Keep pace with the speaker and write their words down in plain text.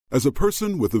As a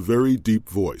person with a very deep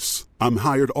voice, I'm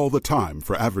hired all the time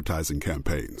for advertising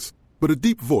campaigns. But a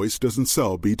deep voice doesn't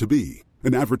sell B2B,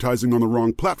 and advertising on the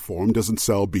wrong platform doesn't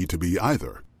sell B2B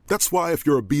either. That's why if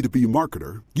you're a B2B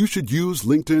marketer, you should use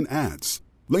LinkedIn ads.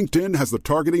 LinkedIn has the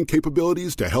targeting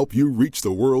capabilities to help you reach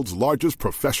the world's largest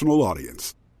professional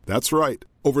audience. That's right,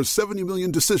 over 70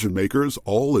 million decision makers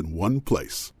all in one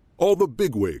place. All the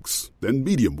big wigs, then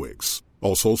medium wigs,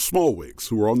 also small wigs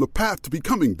who are on the path to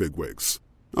becoming big wigs.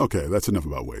 Okay, that's enough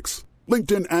about wigs.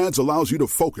 LinkedIn ads allows you to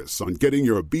focus on getting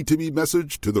your B2B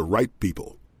message to the right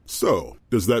people. So,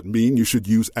 does that mean you should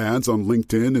use ads on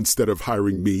LinkedIn instead of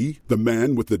hiring me, the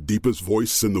man with the deepest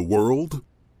voice in the world?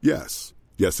 Yes.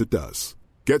 Yes, it does.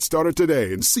 Get started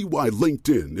today and see why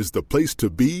LinkedIn is the place to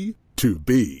be to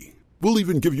be. We'll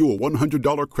even give you a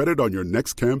 $100 credit on your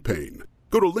next campaign.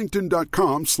 Go to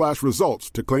linkedin.com/results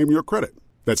to claim your credit.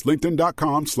 That's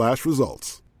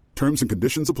linkedin.com/results. Terms and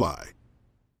conditions apply.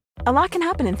 A lot can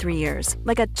happen in 3 years,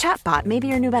 like a chatbot may be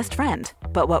your new best friend.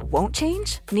 But what won't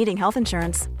change? Needing health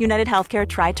insurance. United Healthcare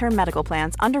Tri-Term Medical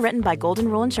Plans, underwritten by Golden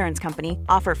Rule Insurance Company,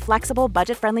 offer flexible,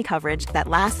 budget-friendly coverage that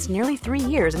lasts nearly 3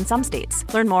 years in some states.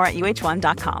 Learn more at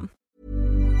uh1.com.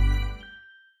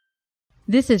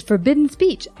 This is Forbidden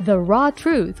Speech, the raw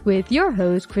truth, with your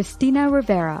host, Christina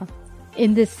Rivera.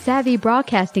 In this Savvy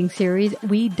Broadcasting series,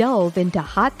 we delve into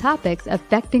hot topics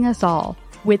affecting us all.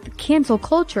 With cancel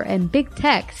culture and big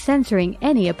tech censoring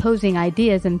any opposing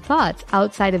ideas and thoughts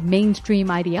outside of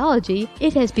mainstream ideology,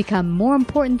 it has become more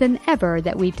important than ever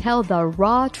that we tell the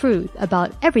raw truth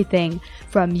about everything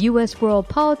from U.S. world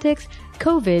politics,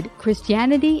 COVID,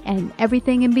 Christianity, and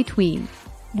everything in between.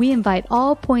 We invite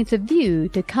all points of view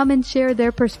to come and share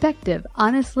their perspective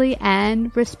honestly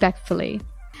and respectfully.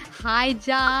 Hi,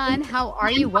 John. How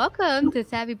are you? Welcome to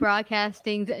Savvy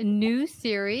Broadcasting's new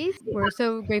series. We're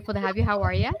so grateful to have you. How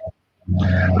are you?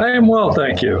 I am well,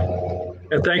 thank you.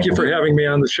 And thank you for having me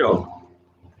on the show.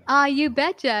 You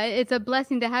betcha. It's a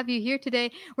blessing to have you here today.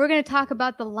 We're going to talk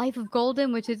about the life of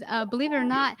Golden, which is, believe it or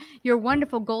not, your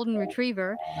wonderful golden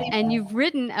retriever. And you've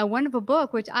written a wonderful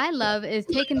book, which I love, is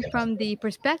taken from the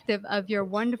perspective of your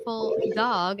wonderful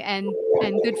dog and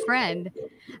good friend.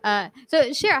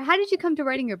 So share, how did you come to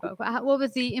writing your book? What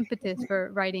was the impetus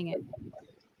for writing it?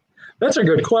 That's a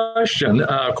good question.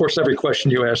 Of course, every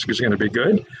question you ask is going to be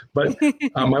good. But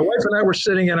my wife and I were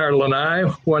sitting in our lanai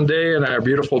one day, and our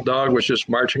beautiful dog was just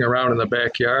marching around in the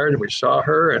backyard. And we saw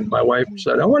her, and my wife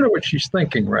said, "I wonder what she's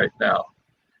thinking right now."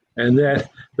 And that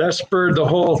spurred the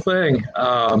whole thing.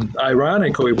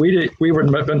 Ironically, we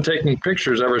had been taking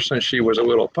pictures ever since she was a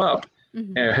little pup,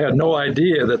 and had no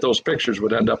idea that those pictures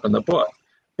would end up in the book.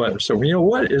 But so,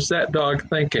 what is that dog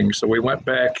thinking? So we went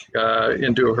back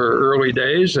into her early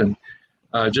days, and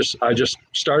I just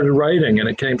started writing, and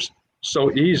it came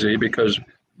so easy because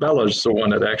Bella's the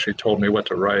one that actually told me what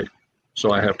to write.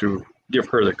 So I have to give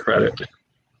her the credit.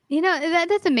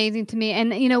 That's amazing to me.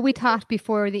 And, we talked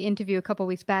before the interview a couple of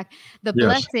weeks back, the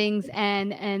blessings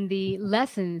and the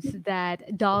lessons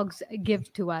that dogs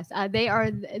give to us. They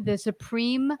are the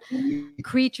supreme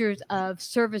creatures of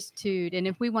servitude. And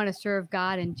if we want to serve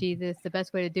God and Jesus, the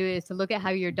best way to do it is to look at how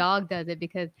your dog does it,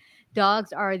 because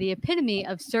dogs are the epitome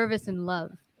of service and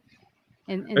love.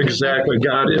 And exactly.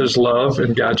 God is love,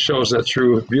 and God shows that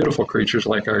through beautiful creatures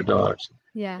like our dogs.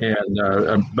 Yeah.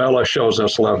 And Bella shows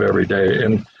us love every day.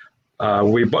 And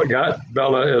we got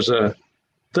Bella as a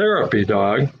therapy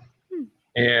dog,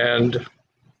 and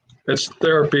it's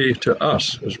therapy to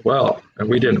us as well. And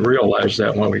we didn't realize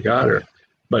that when we got her.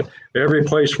 But every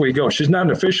place we go, she's not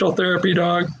an official therapy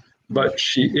dog, but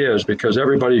she is, because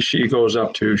everybody she goes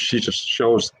up to, she just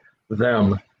shows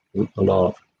them the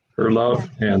love, her love,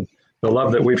 and the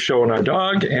love that we've shown our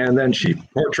dog, and then she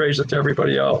portrays it to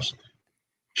everybody else.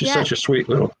 She's such a sweet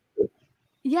little.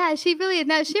 Yeah, she really is.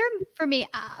 Now, share for me,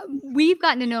 we've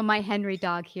gotten to know my Henry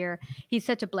dog here. He's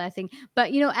such a blessing.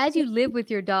 But, as you live with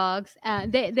your dogs,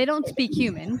 they don't speak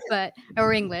human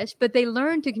or English, but they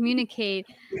learn to communicate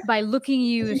by looking at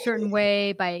you a certain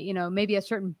way, by, maybe a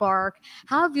certain bark.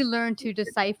 How have you learned to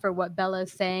decipher what Bella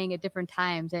is saying at different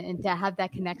times and to have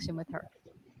that connection with her?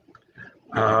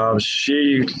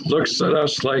 She looks at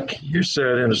us, like you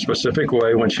said, in a specific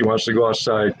way. When she wants to go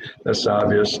outside, that's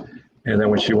obvious. And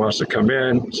then when she wants to come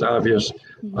in, it's obvious.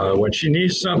 When she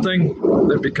needs something,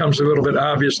 that becomes a little bit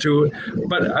obvious too.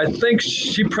 But I think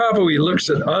she probably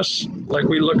looks at us like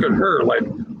we look at her, like,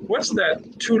 what's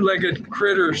that two-legged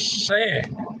critter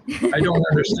saying? I don't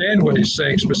understand what he's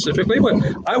saying specifically, but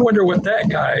I wonder what that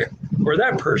guy or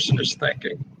that person is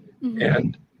thinking.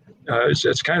 And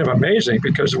it's kind of amazing,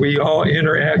 because we all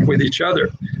interact with each other,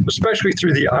 especially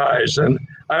through the eyes. And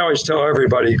I always tell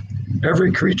everybody,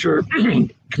 every creature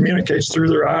communicates through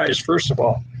their eyes, first of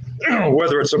all.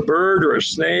 Whether it's a bird or a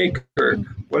snake or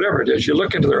whatever it is, you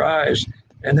look into their eyes.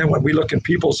 And then when we look in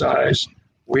people's eyes,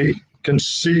 we can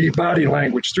see body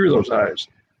language through those eyes.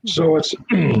 So it's,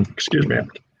 excuse me, let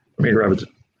me grab it.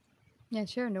 Yeah,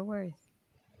 sure. No worries.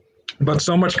 But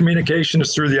so much communication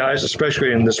is through the eyes,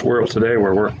 especially in this world today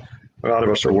where a lot of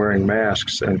us are wearing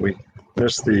masks and we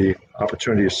miss the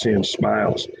opportunity of seeing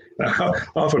smiles. I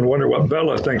often wonder what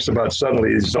Bella thinks about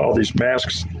suddenly all these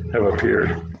masks have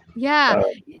appeared. Yeah.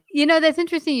 That's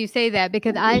interesting you say that,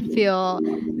 because I feel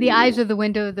the eyes are the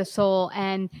window of the soul.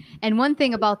 And one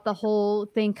thing about the whole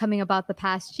thing coming about the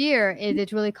past year is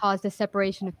it's really caused a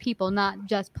separation of people, not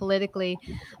just politically,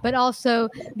 but also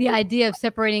the idea of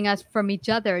separating us from each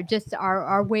other, just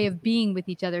our way of being with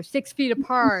each other, 6 feet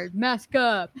apart, mask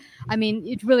up. I mean,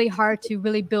 it's really hard to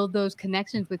really build those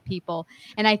connections with people.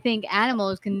 And I think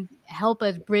animals can help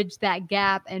us bridge that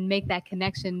gap and make that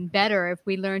connection better if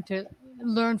we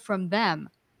learn from them.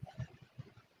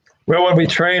 Well, when we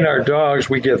train our dogs,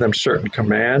 we give them certain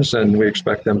commands and we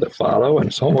expect them to follow. And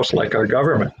it's almost like our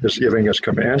government is giving us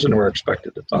commands and we're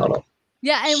expected to follow.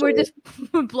 Yeah, and we're just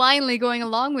blindly going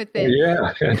along with it.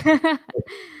 Yeah.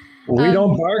 We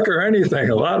don't bark or anything,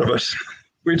 a lot of us.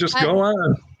 We just go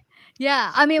on.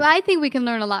 Yeah, I mean, I think we can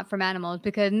learn a lot from animals,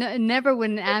 because never would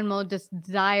an animal just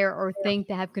desire or think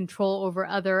to have control over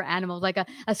other animals. Like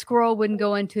a squirrel wouldn't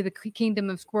go into the kingdom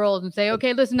of squirrels and say,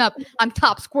 okay, listen up, I'm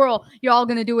top squirrel. You're all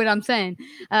going to do what I'm saying.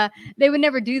 They would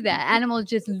never do that. Animals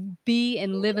just be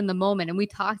and live in the moment. And we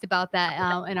talked about that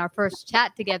in our first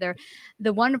chat together,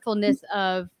 the wonderfulness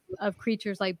of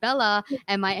creatures like Bella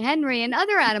and my Henry and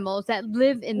other animals that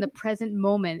live in the present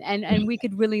moment. And we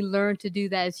could really learn to do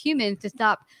that as humans, to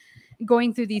stop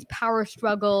going through these power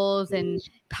struggles and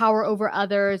power over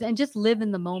others and just live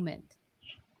in the moment.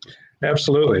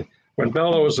 Absolutely. When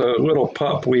Bella was a little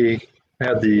pup, we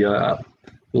had the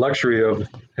luxury of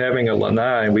having a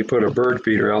lanai. We put a bird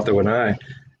feeder out the lanai,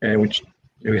 and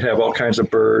we have all kinds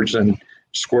of birds and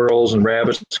squirrels and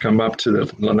rabbits come up to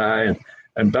the lanai.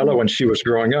 And Bella, when she was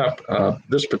growing up,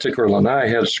 this particular lanai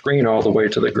had a screen all the way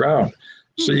to the ground.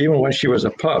 So even when she was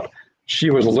a pup, she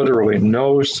was literally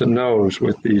nose to nose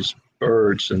with these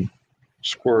birds and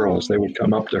squirrels. They would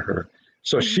come up to her.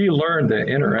 So she learned the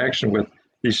interaction with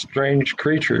these strange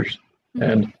creatures.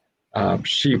 And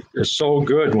she is so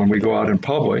good when we go out in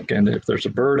public. And if there's a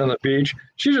bird on the beach,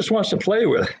 she just wants to play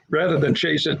with it rather than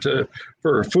chase it for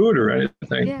her food or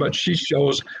anything. Yeah. But she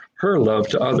shows her love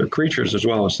to other creatures as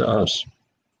well as to us.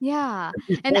 Yeah.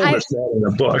 And I told us that in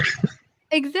the book.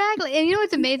 Exactly. And you know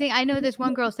what's amazing? I know this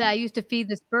one girl said, I used to feed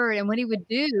this bird, and what he would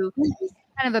do,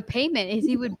 kind of a payment, is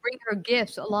he would bring her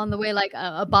gifts along the way, like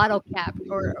a bottle cap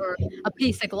or a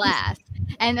piece of glass.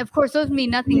 And of course, those mean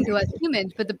nothing to us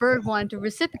humans, but the bird wanted to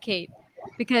reciprocate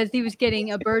because he was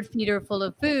getting a bird feeder full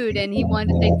of food, and he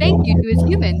wanted to say thank you to his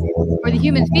humans, or the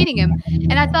humans feeding him.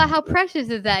 And I thought, how precious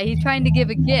is that? He's trying to give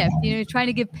a gift, he's trying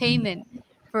to give payment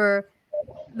for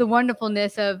the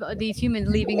wonderfulness of these humans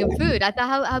leaving him food. I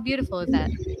thought, how beautiful is that?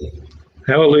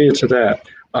 Hallelujah to that.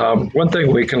 One thing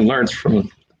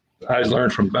I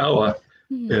learned from Bella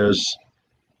is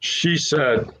she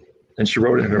said, and she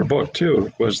wrote it in her book too,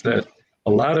 was that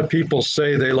a lot of people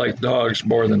say they like dogs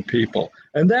more than people.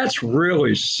 And that's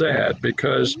really sad,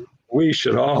 because we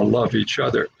should all love each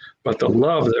other. But the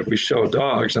love that we show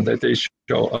dogs and that they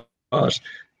show us,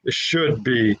 it should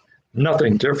be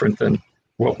nothing different than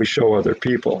what we show other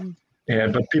people.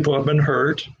 But people have been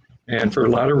hurt, and for a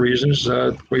lot of reasons,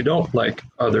 we don't like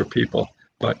other people.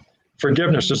 But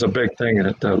forgiveness is a big thing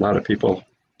that a lot of people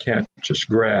can't just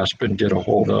grasp and get a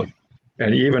hold of.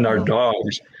 And even our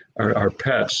dogs, our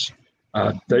pets,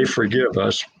 they forgive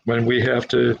us when we have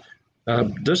to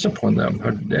discipline them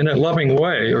in a loving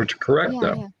way, or to correct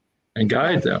them and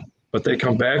guide them. But they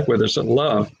come back with us in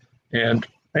love and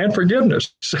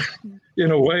forgiveness in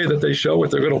a way that they show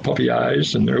with their little puppy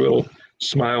eyes and their little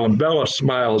smile. And Bella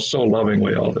smiles so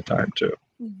lovingly all the time too.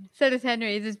 So does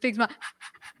Henry. This big smile.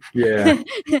 Yeah.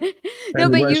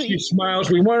 And when she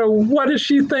smiles, we wonder, what is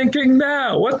she thinking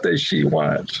now? What does she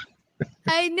want?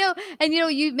 I know. And,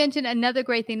 you mentioned another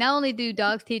great thing. Not only do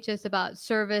dogs teach us about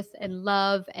service and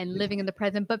love and living in the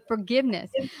present, but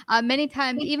forgiveness. Many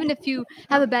times, even if you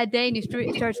have a bad day and you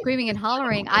start screaming and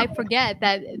hollering, I forget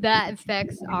that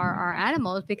affects our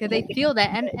animals, because they feel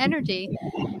that energy.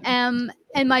 And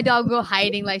my dog will go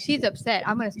hiding, like, she's upset,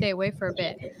 I'm going to stay away for a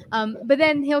bit. But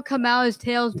then he'll come out, his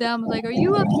tail's down, like, are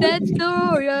you upset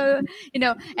still?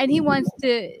 And he wants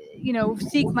to,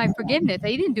 seek my forgiveness.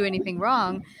 He didn't do anything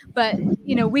wrong, but,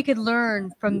 we could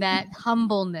learn from that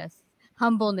humbleness,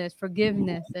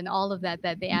 forgiveness, and all of that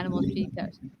the animals teach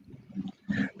us.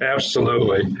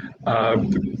 Absolutely.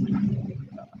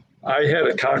 I had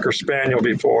a Cocker Spaniel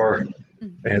before,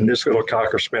 and this little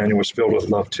Cocker Spaniel was filled with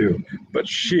love too, but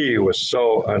she was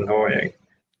so annoying.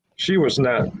 She was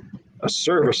not a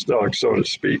service dog, so to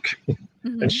speak,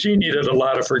 and she needed a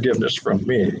lot of forgiveness from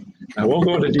me. I won't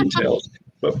go into details,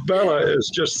 but Bella is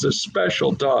just a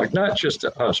special dog, not just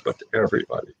to us, but to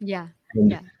everybody. Yeah.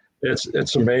 And Yeah.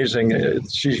 it's amazing.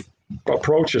 She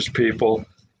approaches people.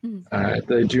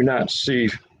 They do not see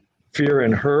fear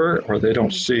in her, or they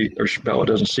don't see, or Bella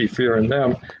doesn't see fear in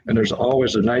them. And there's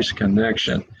always a nice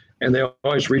connection. And they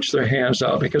always reach their hands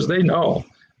out because they know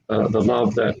the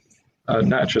love that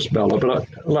not just Bella, but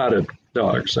a lot of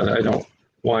dogs. I don't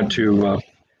want to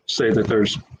say that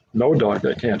there's no dog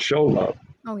that can't show love.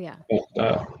 Oh, yeah.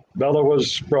 But Bella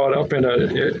was brought up in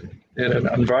an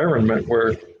environment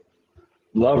where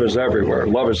love is everywhere.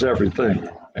 Love is everything.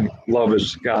 And love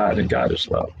is God, and God is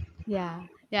love. Yeah.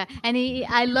 Yeah. And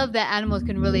I love that animals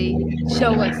can really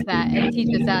show us that and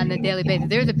teach us that on a daily basis.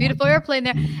 There's a beautiful airplane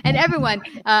there. And everyone,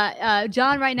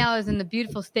 John right now is in the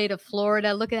beautiful state of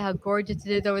Florida. Look at how gorgeous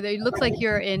it is over there. It looks like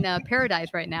you're in paradise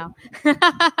right now.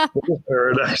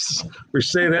 Paradise. We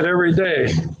say that every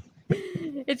day.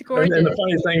 It's gorgeous. And the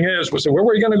funny thing is, we say, where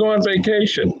were you going to go on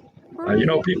vacation?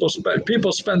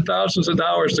 People spend thousands of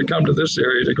dollars to come to this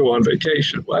area to go on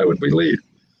vacation. Why would we leave?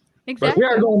 Exactly.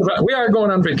 But we are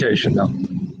going on vacation now.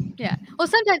 Yeah. Well,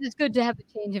 sometimes it's good to have a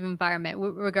change of environment,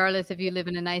 regardless if you live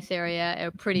in a nice area or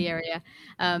a pretty area.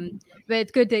 But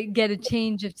it's good to get a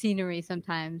change of scenery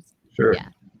sometimes. Sure. Yeah.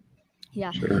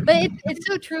 Yeah. Sure. But it's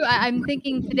so true. I'm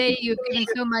thinking today you've given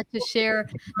so much to share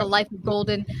the life of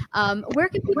Golden. Where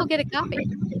can people get a copy?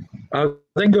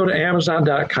 They can go to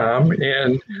Amazon.com,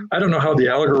 and I don't know how the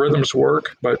algorithms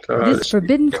work, but This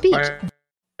forbidden speech.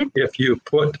 If you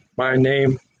put my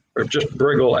name or just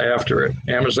Briggle after it,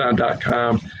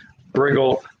 Amazon.com,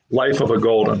 Briggle, Life of a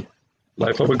Golden,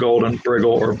 Briggle,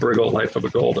 or Briggle, Life of a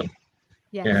Golden.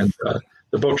 Yes. And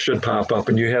the book should pop up,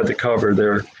 and you have the cover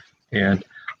there. And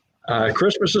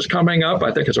Christmas is coming up.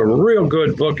 I think it's a real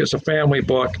good book. It's a family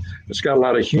book. It's got a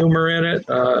lot of humor in it,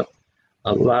 a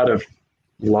lot of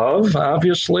love,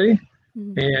 obviously,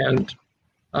 and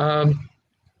a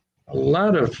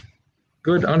lot of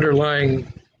good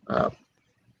underlying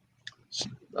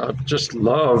just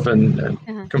love and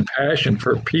compassion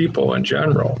for people in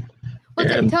general.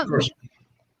 Well, and of course,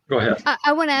 go ahead.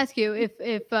 I want to ask you,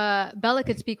 if Bella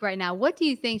could speak right now, what do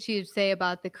you think she would say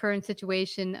about the current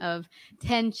situation of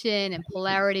tension and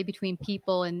polarity between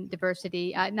people and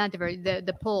diversity? Not diversity,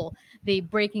 the pull, the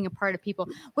breaking apart of people.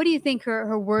 What do you think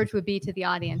her words would be to the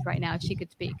audience right now if she could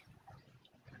speak?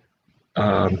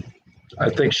 I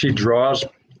think she draws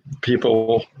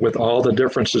people with all the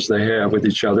differences they have with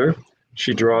each other.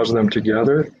 She draws them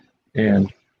together, and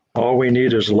all we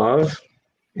need is love,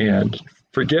 and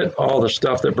forget all the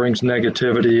stuff that brings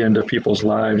negativity into people's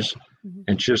lives,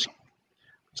 and just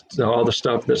all the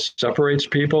stuff that separates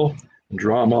people, and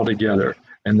draw them all together.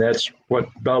 And that's what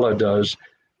Bella does,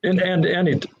 and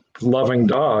any loving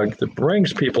dog that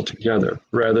brings people together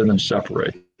rather than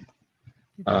separate.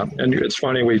 And it's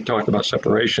funny, we talked about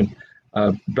separation.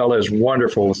 Bella is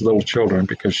wonderful with little children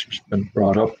because she's been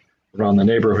brought up around the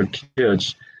neighborhood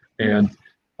kids. And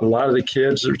a lot of the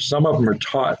kids, some of them are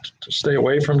taught to stay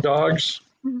away from dogs,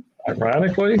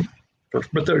 ironically,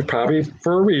 but they're probably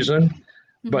for a reason.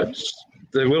 But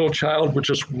the little child would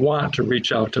just want to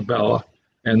reach out to Bella,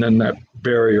 and then that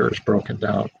barrier is broken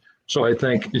down. So I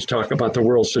think he's talking about the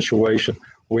world situation.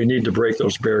 We need to break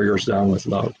those barriers down with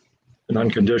love and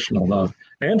unconditional love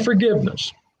and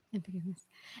forgiveness.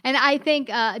 And I think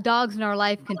dogs in our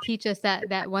life can teach us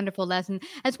that wonderful lesson,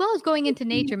 as well as going into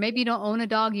nature. Maybe you don't own a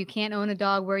dog. You can't own a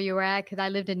dog where you're at, because I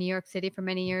lived in New York City for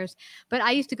many years. But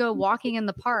I used to go walking in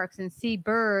the parks and see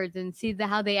birds and see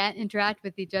how they interact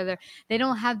with each other. They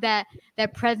don't have that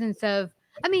presence of,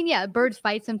 I mean, yeah, birds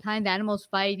fight sometimes, animals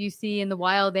fight. You see in the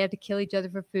wild, they have to kill each other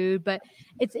for food, but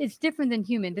it's different than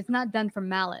humans. It's not done from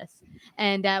malice.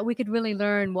 And we could really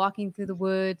learn walking through the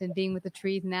woods and being with the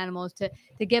trees and animals to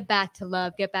get back to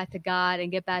love, get back to God,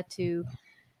 and get back to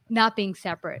not being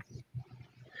separate.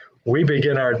 We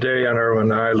begin our day on our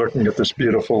lanai looking at this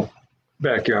beautiful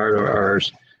backyard of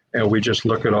ours, and we just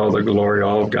look at all the glory,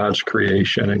 all of God's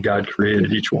creation, and God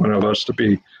created each one of us to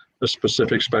be a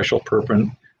specific, special purpose,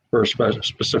 for a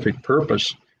specific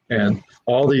purpose, and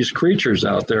all these creatures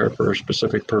out there for a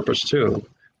specific purpose too.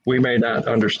 We may not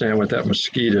understand what that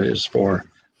mosquito is for,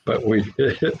 but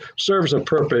it serves a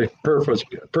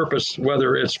purpose,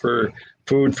 whether it's for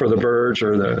food for the birds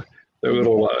or the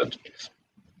little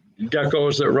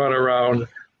geckos that run around.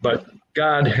 But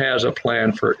God has a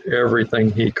plan for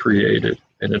everything He created,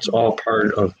 and it's all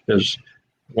part of his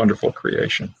wonderful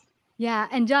creation. Yeah.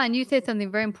 And John, you said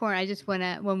something very important. I just want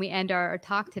to, when we end our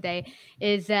talk today,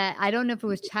 is that I don't know if it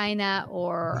was China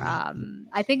or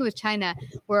I think it was China,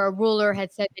 where a ruler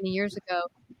had said many years ago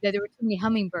that there were too many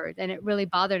hummingbirds, and it really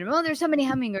bothered him. Oh, there's so many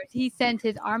hummingbirds. He sent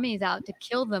his armies out to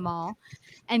kill them all.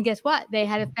 And guess what? They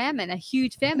had a famine, a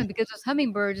huge famine, because those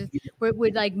hummingbirds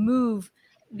would like move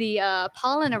the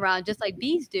pollen around just like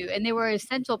bees do. And they were an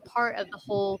essential part of the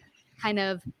whole kind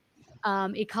of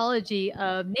ecology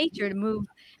of nature to move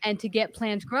and to get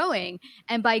plants growing.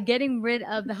 And by getting rid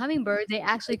of the hummingbird, they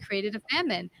actually created a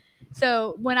famine.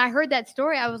 So when I heard that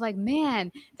story, I was like,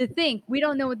 man, to think we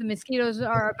don't know what the mosquitoes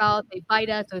are about. They bite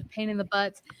us, those pain in the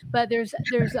butts, but there's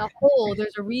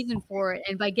a reason for it.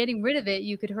 And by getting rid of it,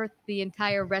 you could hurt the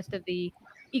entire rest of the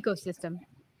ecosystem.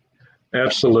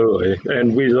 Absolutely.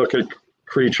 And we look at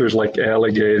creatures like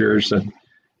alligators and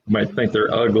might think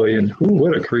they're ugly, and who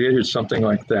would have created something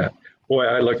like that? Boy,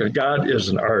 I look at God is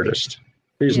an artist.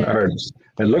 He's an artist.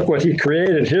 And look what he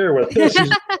created here with this.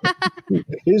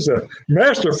 He's a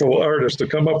masterful artist to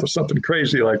come up with something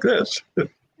crazy like this.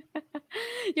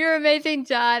 You're amazing,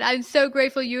 John. I'm so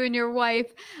grateful you and your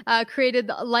wife created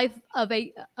the life of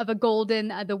a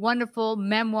golden, the wonderful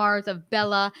memoirs of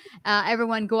Bella.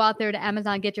 Everyone go out there to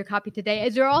Amazon, get your copy today.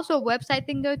 Is there also a website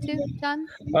they can go to, John?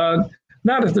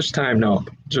 Not at this time, no.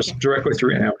 Just directly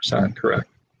through Amazon, correct.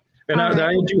 And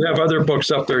I do have other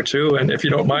books up there too. And if you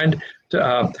don't mind,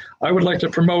 I would like to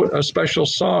promote a special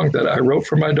song that I wrote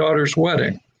for my daughter's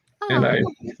wedding. And I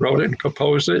wrote it and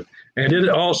composed it. And it's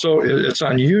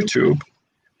on YouTube.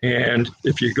 And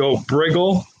if you go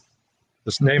Briggle,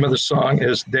 the name of the song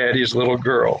is Daddy's Little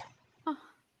Girl.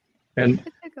 And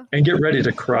get ready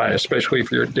to cry, especially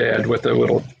if you're a dad with a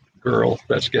little girl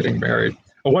that's getting married.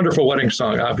 A wonderful wedding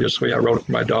song, obviously. I wrote it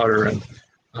for my daughter. And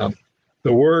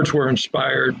the words were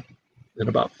inspired in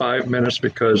about 5 minutes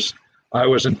because I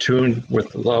was in tune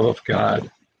with the love of God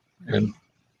and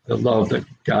the love that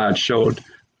God showed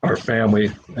our family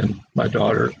and my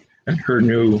daughter and her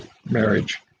new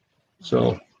marriage.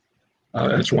 So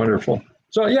it's wonderful.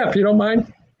 So yeah, if you don't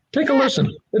mind, take a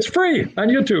listen. It's free on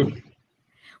YouTube.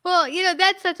 Well,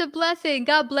 that's such a blessing.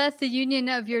 God bless the union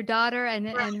of your daughter and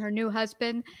her new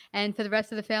husband, and for the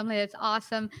rest of the family. That's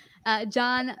awesome.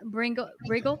 John Briggle,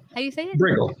 how do you say it?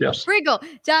 Briggle, yes. Briggle.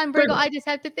 John Briggle, I just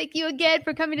have to thank you again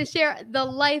for coming to share the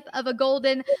life of a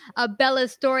golden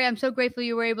Bella's story. I'm so grateful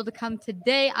you were able to come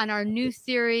today on our new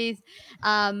series,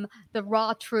 The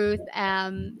Raw Truth,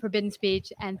 Forbidden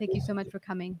Speech, and thank you so much for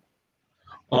coming.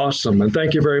 Awesome. And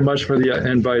thank you very much for the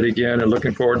invite again, and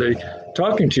looking forward to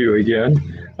talking to you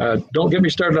again. Don't get me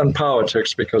started on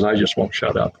politics because I just won't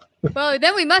shut up. Well,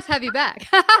 then we must have you back.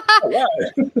 All right.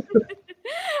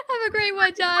 Have a great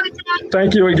one, John.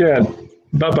 Thank you again.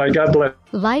 Bye-bye. God bless.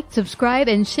 Like, subscribe,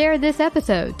 and share this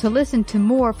episode. To listen to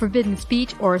more Forbidden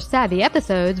Speech or Savvy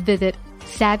episodes, visit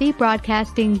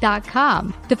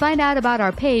SavvyBroadcasting.com. To find out about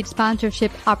our paid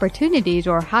sponsorship opportunities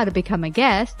or how to become a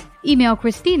guest, email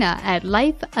Christina at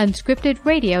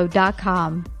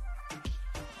lifeunscriptedradio.com.